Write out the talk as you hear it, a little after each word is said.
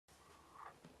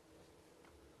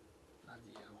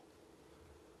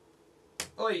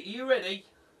Oi, are you ready?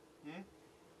 Hmm?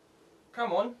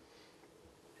 Come on.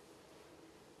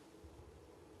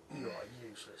 You are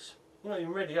useless. You're not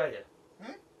even ready, are you?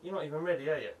 Hmm? You're not even ready,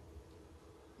 are you?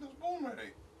 I was born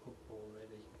ready. Born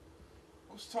ready.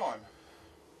 What's the time?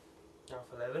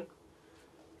 11:30.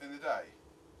 In the day?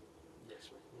 Yes,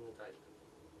 mate, in the day.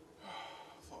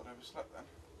 I thought I'd overslept then.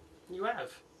 You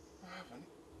have? I haven't.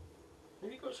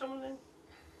 Have you got someone then?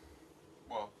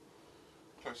 Well,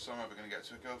 closest I'm ever going to get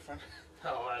to a girlfriend.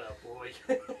 Oh, hello, boy.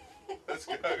 Let's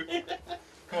go.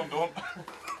 Come on, Dawn.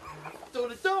 Dawn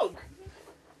the dog.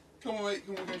 Come on, mate.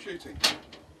 Come on, we're going shooting.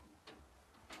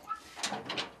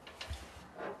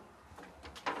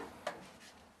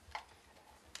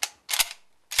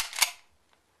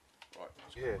 Right,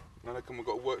 here. Now, come, we've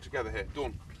got to work together here.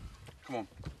 Dawn, come on.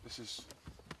 This is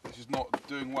not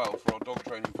doing well for our dog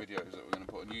training videos that we're going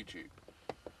to put on YouTube.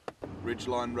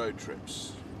 Ridgeline road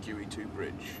trips, QE2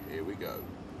 bridge. Here we go.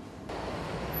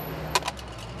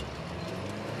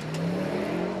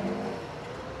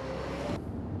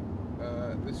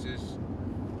 This is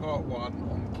part 1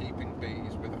 on keeping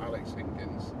bees with Alex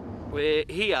Hinkins. We're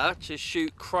here to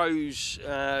shoot crows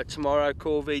tomorrow,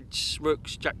 corvids,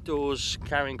 rooks, jackdaws,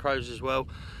 carrion crows as well.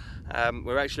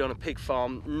 We're actually on a pig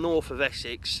farm north of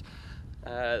Essex.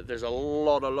 There's a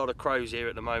lot of crows here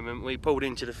at the moment. We pulled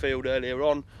into the field earlier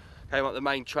on, came up the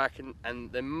main track,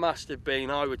 and there must have been,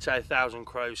 I would say, 1,000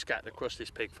 crows scattered across this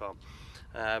pig farm.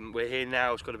 We're here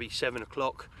now, it's got to be 7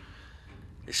 o'clock.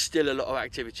 There's still a lot of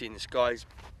activity in the skies,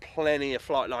 plenty of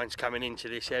flight lines coming into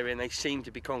this area, and they seem to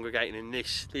be congregating in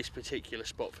this particular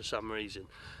spot for some reason.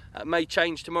 It may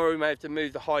change tomorrow, we may have to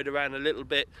move the hide around a little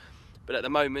bit, but at the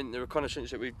moment, the reconnaissance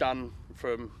that we've done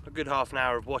from a good half an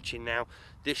hour of watching now,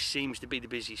 this seems to be the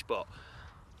busy spot.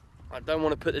 I don't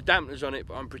want to put the dampeners on it,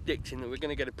 but I'm predicting that we're going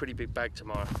to get a pretty big bag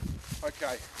tomorrow.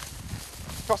 Okay,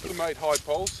 custom made hide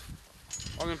poles.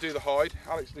 I'm going to do the hide,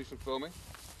 Alex will do some filming.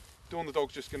 Dawn the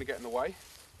dog's just going to get in the way,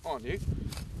 aren't you?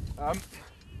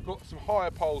 Got some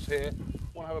higher poles here,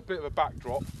 want to have a bit of a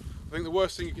backdrop. I think the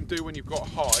worst thing you can do when you've got a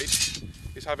hide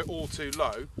is have it all too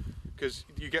low, because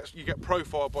you get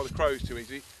profiled by the crows too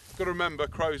easy. You've got to remember,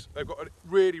 crows, they've got a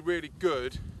really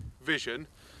good vision,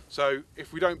 so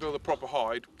if we don't build a proper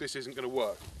hide, this isn't going to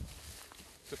work.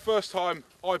 It's the first time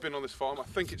I've been on this farm, I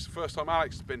think it's the first time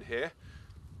Alex has been here.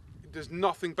 There's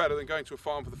nothing better than going to a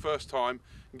farm for the first time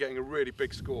and getting a really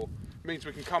big score. It means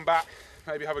we can come back,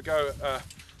 maybe have a go at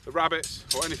the rabbits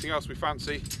or anything else we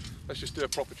fancy. Let's just do a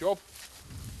proper job.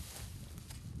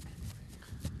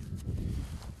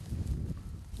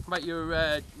 About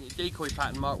your decoy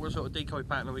pattern, Mark, what sort of decoy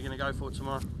pattern are we going to go for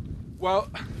tomorrow? Well,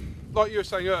 like you were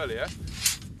saying earlier,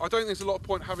 I don't think there's a lot of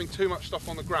point having too much stuff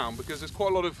on the ground, because there's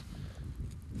quite a lot of,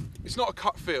 it's not a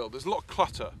cut field, there's a lot of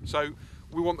clutter. So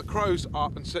we want the crows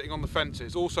up and sitting on the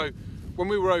fences. Also, when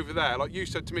we were over there, like you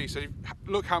said to me, so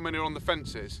look how many are on the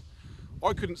fences.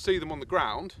 I couldn't see them on the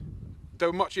ground. They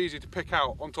were much easier to pick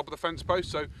out on top of the fence post,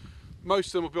 so most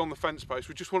of them will be on the fence post.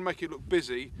 We just want to make it look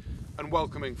busy and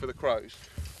welcoming for the crows.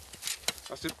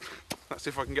 That's it. That's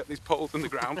if I can get these poles in the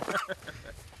ground.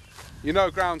 You know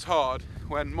ground's hard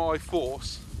when my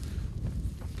force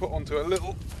put onto a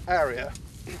little area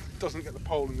doesn't get the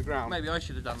pole in the ground. Maybe I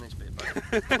should have done this bit.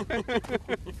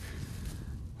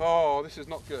 Oh, this is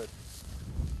not good.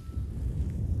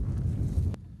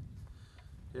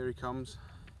 Here he comes,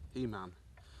 He-Man,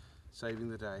 saving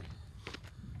the day.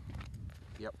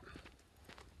 Yep.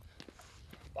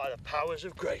 By the powers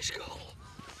of Grayskull.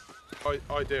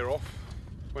 Idea off.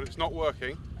 When it's not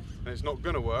working, and it's not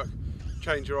going to work,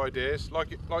 change your ideas.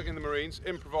 Like in the Marines,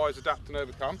 improvise, adapt and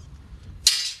overcome.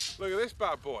 Look at this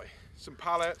bad boy. Some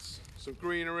pallets, some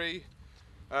greenery.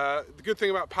 The good thing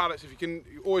about pallets, you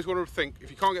always want to think, if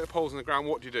you can't get the poles in the ground,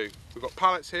 what do you do? We've got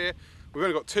pallets here, we've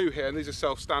only got 2 here, and these are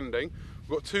self-standing.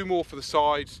 We've got 2 more for the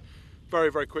sides.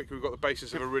 Very quickly, we've got the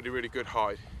basis of a really good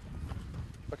hide.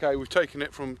 Okay, we've taken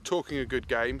it from talking a good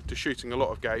game to shooting a lot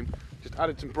of game. Just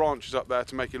added some branches up there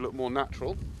to make it look more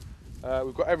natural.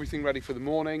 We've got everything ready for the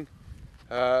morning.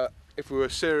 If we were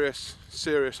serious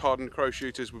hardened crow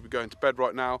shooters, we'd be going to bed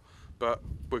right now, but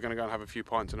we're going to go and have a few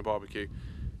pints and a barbecue.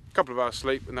 A couple of hours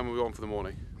sleep, and then we'll be on for the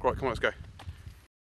morning. Right, come on, let's go.